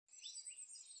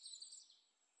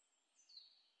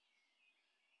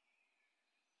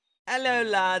Hello,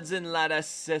 lads and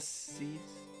ladasses.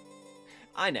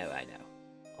 I know.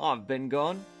 I've been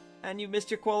gone, and you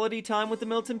missed your quality time with the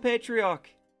Milton Patriarch.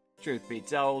 Truth be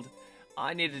told,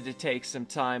 I needed to take some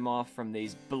time off from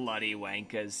these bloody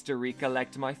wankers to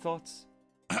recollect my thoughts.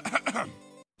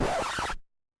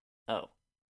 Oh,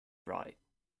 right.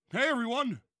 Hey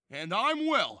everyone, and I'm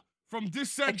Will, from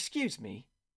Excuse me,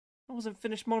 I wasn't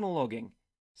finished monologuing.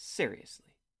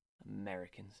 Seriously,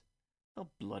 Americans, how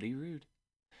bloody rude.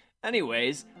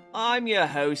 Anyways, I'm your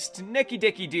host,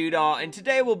 Nicky-Dicky-Doo-Dah, and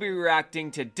today we'll be reacting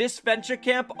to Disventure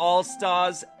Camp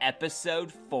All-Stars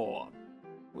Episode 4.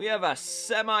 We have a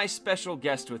semi-special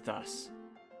guest with us,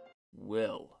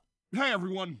 Will. Hey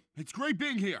everyone, it's great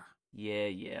being here.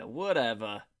 Yeah,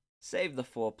 whatever. Save the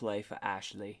foreplay for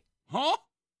Ashley. Huh?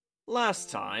 Last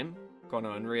time,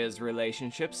 Connor and Rhea's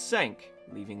relationship sank,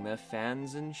 leaving their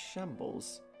fans in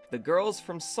shambles. The girls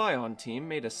from Scion Team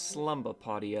made a slumber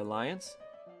party alliance,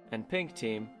 and Pink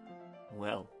Team,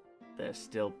 well, they're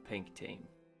still Pink Team.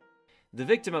 The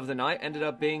victim of the night ended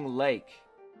up being Lake.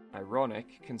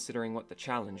 Ironic, considering what the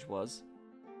challenge was.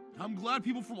 I'm glad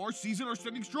people from our season are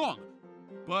standing strong,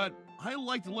 but I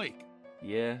liked Lake.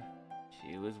 Yeah,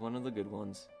 she was one of the good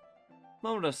ones.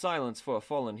 Moment of silence for a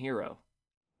fallen hero.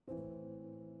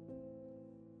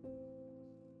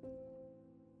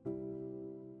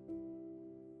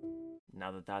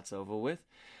 Now that that's over with,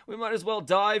 we might as well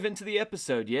dive into the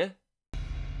episode, yeah?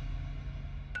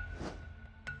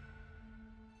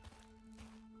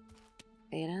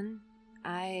 Aiden,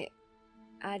 I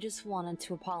just wanted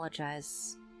to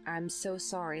apologize. I'm so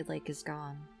sorry Lake is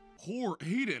gone. Poor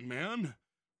Aiden, man.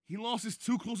 He lost his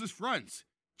two closest friends,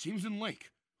 James and Lake.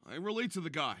 I relate to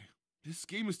the guy. This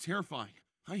game is terrifying.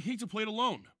 I hate to play it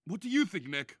alone. What do you think,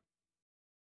 Nick?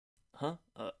 Huh?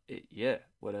 Yeah,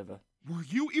 whatever. Were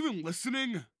you even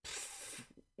listening?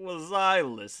 Was I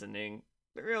listening?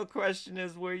 The real question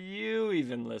is, were you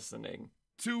even listening?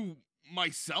 To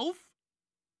myself?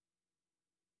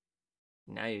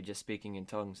 Now you're just speaking in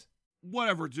tongues.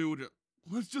 Whatever, dude.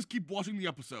 Let's just keep watching the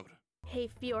episode.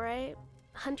 Hey, Fiore.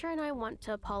 Hunter and I want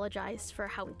to apologize for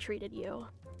how we treated you.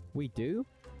 We do?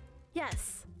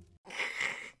 Yes.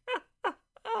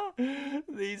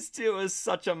 These two are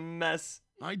such a mess.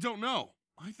 I don't know.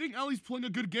 I think Allie's playing a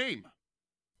good game.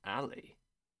 Allie?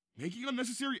 Making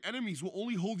unnecessary enemies will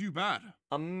only hold you bad.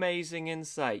 Amazing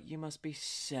insight. You must be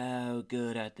so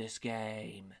good at this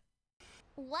game.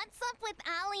 What's up with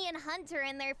Allie and Hunter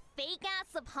and their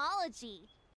fake-ass apology?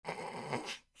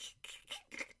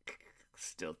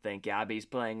 Still think Abby's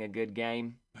playing a good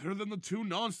game? Better than the two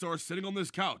non-stars sitting on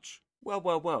this couch.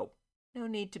 Whoa. No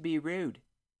need to be rude.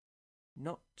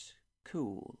 Not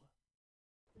cool.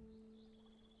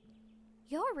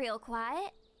 You're real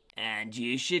quiet. And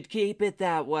you should keep it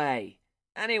that way.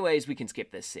 Anyways, we can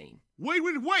skip this scene. Wait!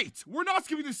 We're not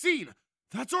skipping the scene!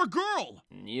 That's our girl!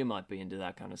 You might be into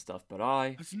that kind of stuff, but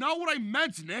I... That's not what I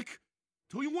meant, Nick!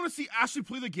 Don't you want to see Ashley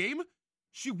play the game?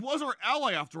 She was our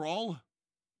ally, after all.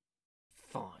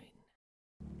 Fine.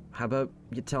 How about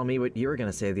you tell me what you were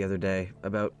gonna say the other day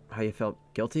about how you felt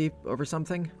guilty over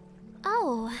something?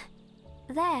 Oh,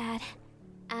 that.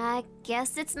 I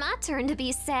guess it's my turn to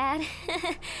be sad.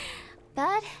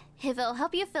 But if it'll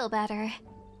help you feel better.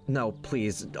 No,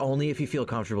 please, only if you feel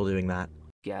comfortable doing that.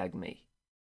 Gag me.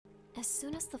 As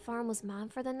soon as the farm was mine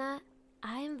for the night,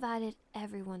 I invited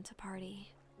everyone to party.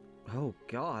 Oh,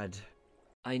 God.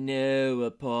 I know,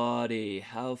 a party.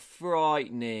 How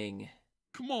frightening.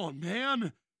 Come on,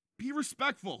 man! Be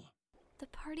respectful. The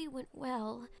party went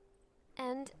well,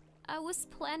 and I was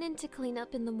planning to clean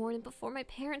up in the morning before my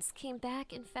parents came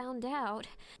back and found out.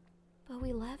 But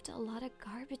we left a lot of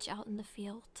garbage out in the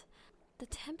field. The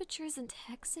temperatures in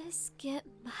Texas get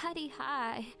mighty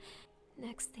high.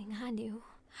 Next thing I knew,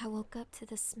 I woke up to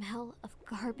the smell of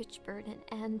garbage burning,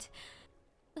 and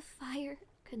the fire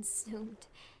consumed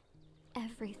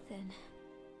everything.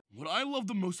 What I love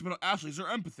the most about Ashley is her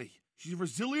empathy. She's a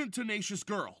resilient, tenacious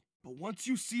girl. But once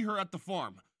you see her at the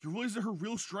farm, you realize that her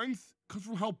real strength comes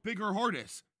from how big her heart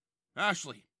is.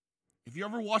 Ashley, if you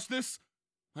ever watch this,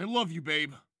 I love you,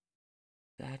 babe.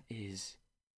 That is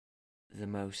the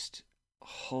most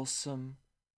wholesome,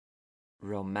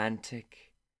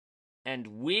 romantic, and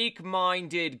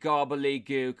weak-minded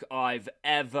gobbledygook I've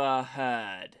ever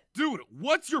heard. Dude,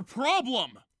 what's your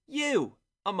problem? You,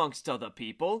 amongst other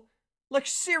people. Like,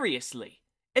 seriously.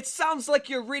 It sounds like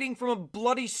you're reading from a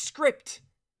bloody script.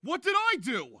 What did I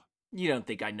do? You don't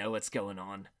think I know what's going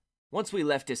on. Once we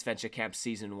left Disventure Camp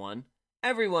Season 1,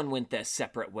 everyone went their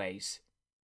separate ways.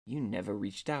 You never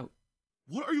reached out.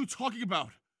 What are you talking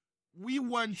about? We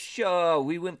went... Sure,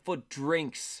 we went for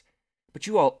drinks, but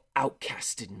you all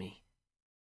outcasted me.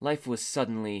 Life was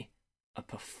suddenly a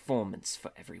performance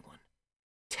for everyone.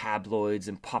 Tabloids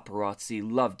and paparazzi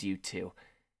loved you too,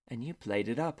 and you played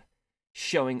it up,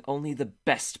 showing only the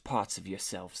best parts of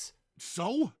yourselves.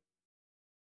 So?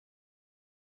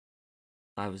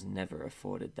 I was never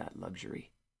afforded that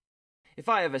luxury. If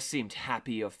I ever seemed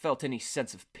happy or felt any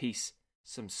sense of peace,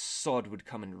 some sod would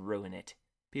come and ruin it.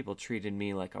 People treated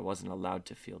me like I wasn't allowed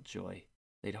to feel joy.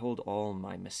 They'd hold all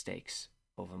my mistakes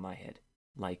over my head,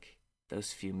 like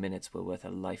those few minutes were worth a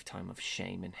lifetime of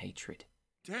shame and hatred.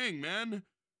 Dang, man.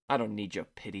 I don't need your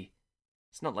pity.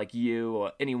 It's not like you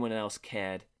or anyone else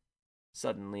cared.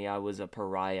 Suddenly I was a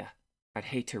pariah. I'd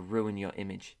hate to ruin your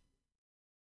image.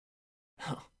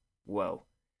 Whoa.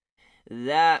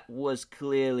 That was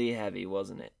clearly heavy,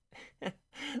 wasn't it?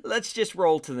 Let's just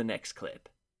roll to the next clip.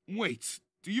 Wait,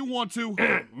 do you want to?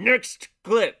 Next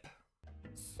clip!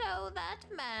 So that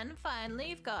man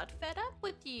finally got fed up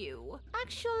with you.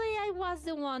 Actually, I was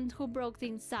the one who broke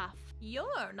things off.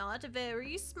 You're not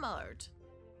very smart.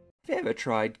 Have you ever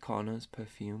tried Connor's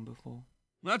perfume before?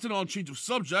 That's an odd change of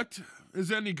subject. Is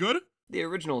it any good? The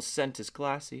original scent is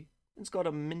classy. It's got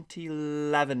a minty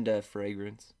lavender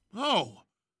fragrance. Oh,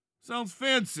 sounds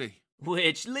fancy.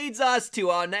 Which leads us to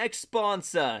our next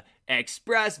sponsor,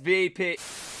 ExpressVPN.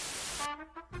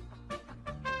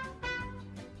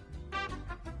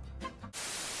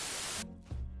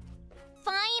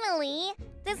 Finally!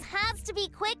 This has to be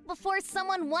quick before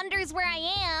someone wonders where I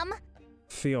am.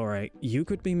 Fiore, you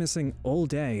could be missing all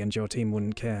day and your team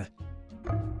wouldn't care.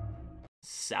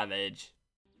 Savage.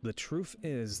 The truth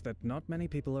is that not many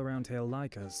people around here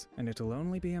like us, and it'll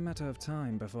only be a matter of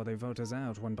time before they vote us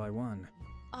out one by one.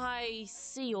 I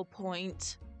see your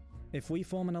point. If we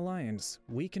form an alliance,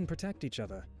 we can protect each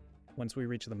other. Once we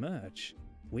reach the merge,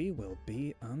 we will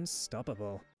be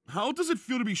unstoppable. How does it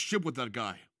feel to be shipped with that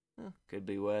guy? Could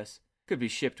be worse. Could be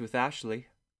shipped with Ashley.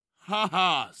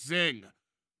 Haha, zing.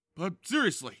 But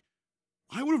seriously,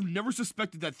 I would have never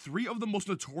suspected that 3 of the most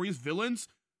notorious villains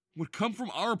would come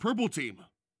from our purple team.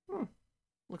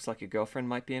 Looks like your girlfriend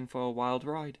might be in for a wild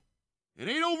ride. It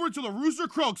ain't over till the rooster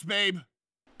croaks, babe.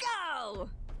 Go!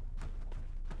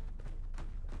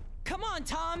 Come on,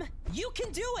 Tom! You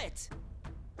can do it!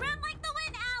 Run like the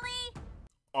wind, Allie!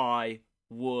 I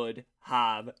would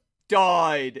have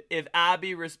died if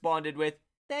Abby responded with,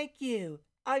 "Thank you,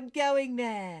 I'm going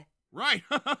there." Right,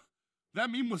 that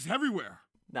meme was everywhere.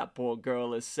 That poor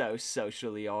girl is so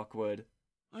socially awkward.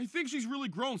 I think she's really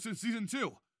grown since season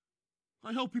 2.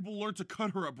 I hope people learn to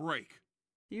cut her a break.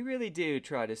 You really do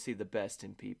try to see the best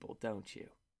in people, don't you?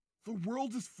 The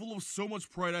world is full of so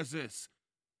much pride as is.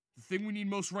 The thing we need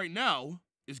most right now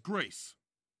is grace.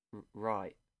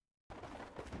 Right.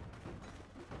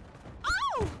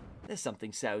 Oh! There's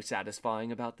something so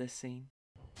satisfying about this scene.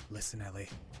 Listen, Ellie,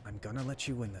 I'm gonna let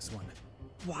you win this one.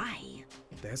 Why?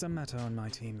 There's a matter on my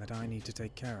team that I need to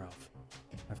take care of.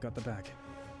 I've got the bag.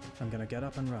 I'm gonna get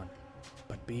up and run,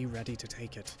 but be ready to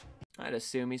take it. I'd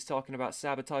assume he's talking about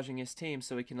sabotaging his team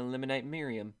so he can eliminate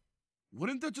Miriam.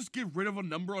 Wouldn't that just get rid of a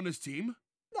number on his team?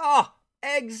 Ah,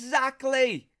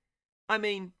 exactly! I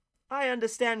mean, I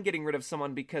understand getting rid of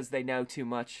someone because they know too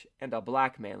much and are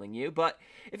blackmailing you, but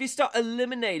if you start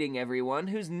eliminating everyone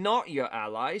who's not your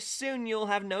ally, soon you'll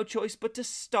have no choice but to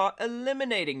start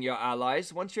eliminating your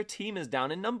allies once your team is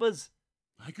down in numbers.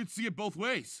 I could see it both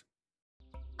ways.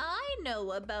 I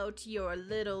know about your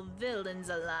little villains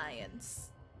alliance.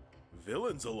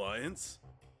 Villains Alliance?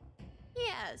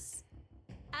 Yes.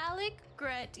 Alec,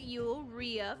 Gret, Yule,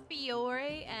 Rhea,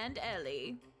 Fiore, and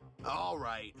Ellie.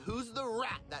 Alright, who's the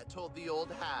rat that told the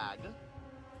old hag?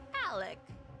 Alec.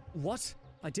 What?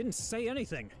 I didn't say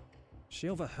anything. She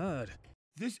overheard.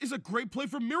 This is a great play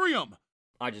for Miriam!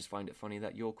 I just find it funny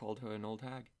that Yule called her an old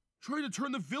hag. Trying to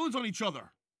turn the villains on each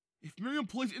other. If Miriam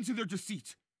plays into their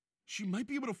deceit, she might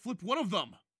be able to flip one of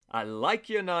them. I like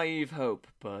your naive hope,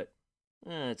 but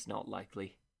it's not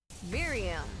likely.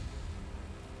 Miriam.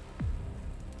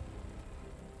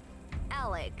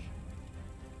 Alec.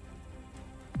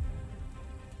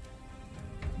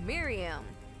 Miriam.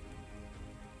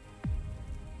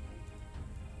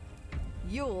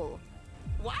 Yule.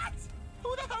 What?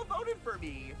 Who the hell voted for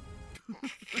me?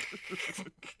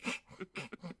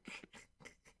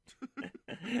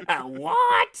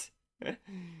 What?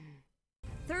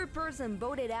 Third person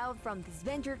voted out from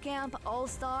Disventure Camp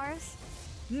All-Stars.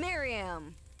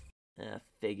 Miriam.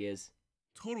 Figures.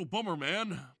 Total bummer,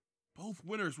 man. Both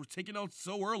winners were taken out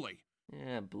so early.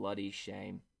 Bloody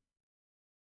shame.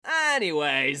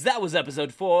 Anyways, that was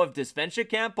episode 4 of Disventure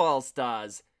Camp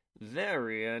All-Stars.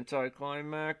 Very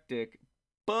anticlimactic,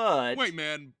 but... Wait,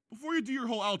 man. Before you do your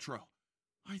whole outro,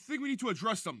 I think we need to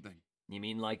address something. You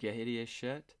mean like your hideous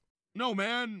shirt? No,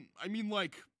 man. I mean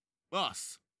like,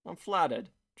 us. I'm flattered,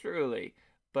 truly,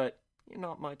 but you're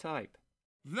not my type.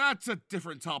 That's a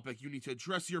different topic you need to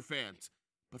address to your fans.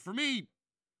 But for me,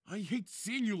 I hate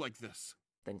seeing you like this.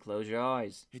 Then close your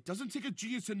eyes. It doesn't take a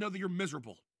genius to know that you're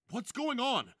miserable. What's going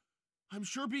on? I'm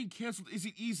sure being cancelled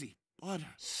isn't easy, but...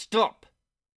 Stop!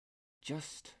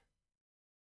 Just...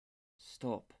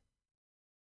 stop.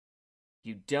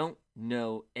 You don't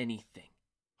know anything.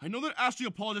 I know that Ashley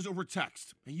apologized over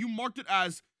text, and you marked it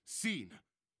as seen.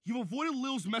 You've avoided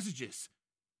Lil's messages.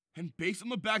 And based on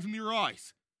the bags in your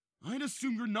eyes, I'd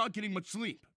assume you're not getting much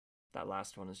sleep. That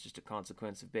last one is just a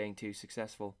consequence of being too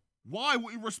successful. Why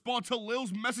won't you respond to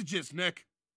Lil's messages, Nick?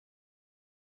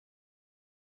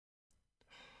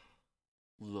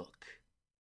 Look,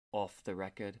 off the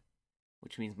record,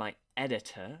 which means my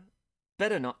editor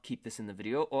better not keep this in the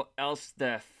video or else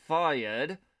they're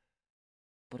fired.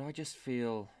 But I just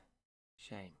feel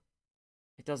shame.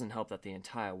 It doesn't help that the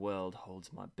entire world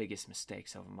holds my biggest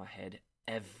mistakes over my head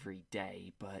every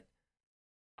day, but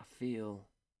I feel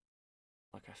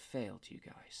like I failed you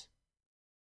guys.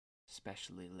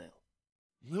 Especially Lil.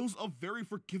 Lil's a very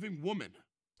forgiving woman.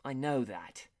 I know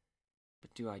that,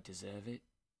 but do I deserve it?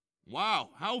 Wow,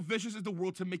 how vicious is the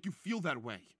world to make you feel that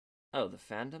way? Oh, the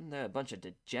fandom? They're a bunch of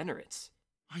degenerates.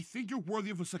 I think you're worthy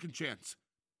of a second chance.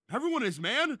 Everyone is,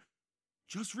 man!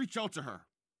 Just reach out to her.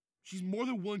 She's more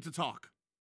than willing to talk.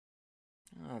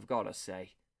 I've gotta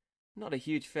say, not a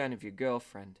huge fan of your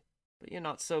girlfriend, but you're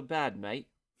not so bad, mate.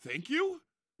 Thank you?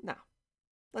 Now,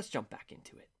 let's jump back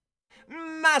into it.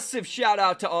 Massive shout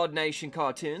out to Odd Nation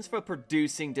Cartoons for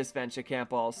producing Disventure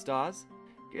Camp All-Stars.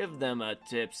 Give them a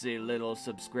tipsy little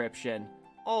subscription.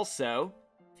 Also,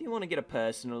 if you want to get a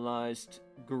personalized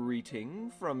greeting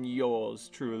from yours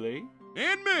truly,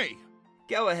 and me,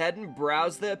 go ahead and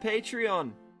browse their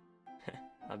Patreon.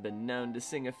 I've been known to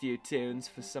sing a few tunes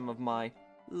for some of my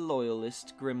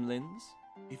loyalist gremlins.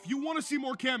 If you want to see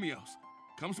more cameos,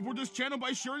 come support this channel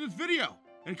by sharing this video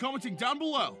and commenting down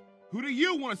below. Who do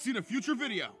you want to see in a future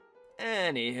video?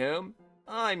 Anywho,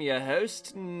 I'm your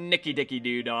host,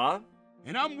 Nicky-Dicky-Doo-Dah.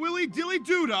 And I'm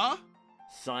Willy-Dilly-Doo-Dah.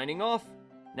 Signing off.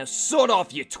 Now sort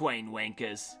off, you twain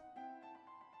wankers.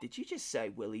 Did you just say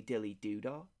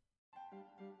Willy-Dilly-Doo-Dah?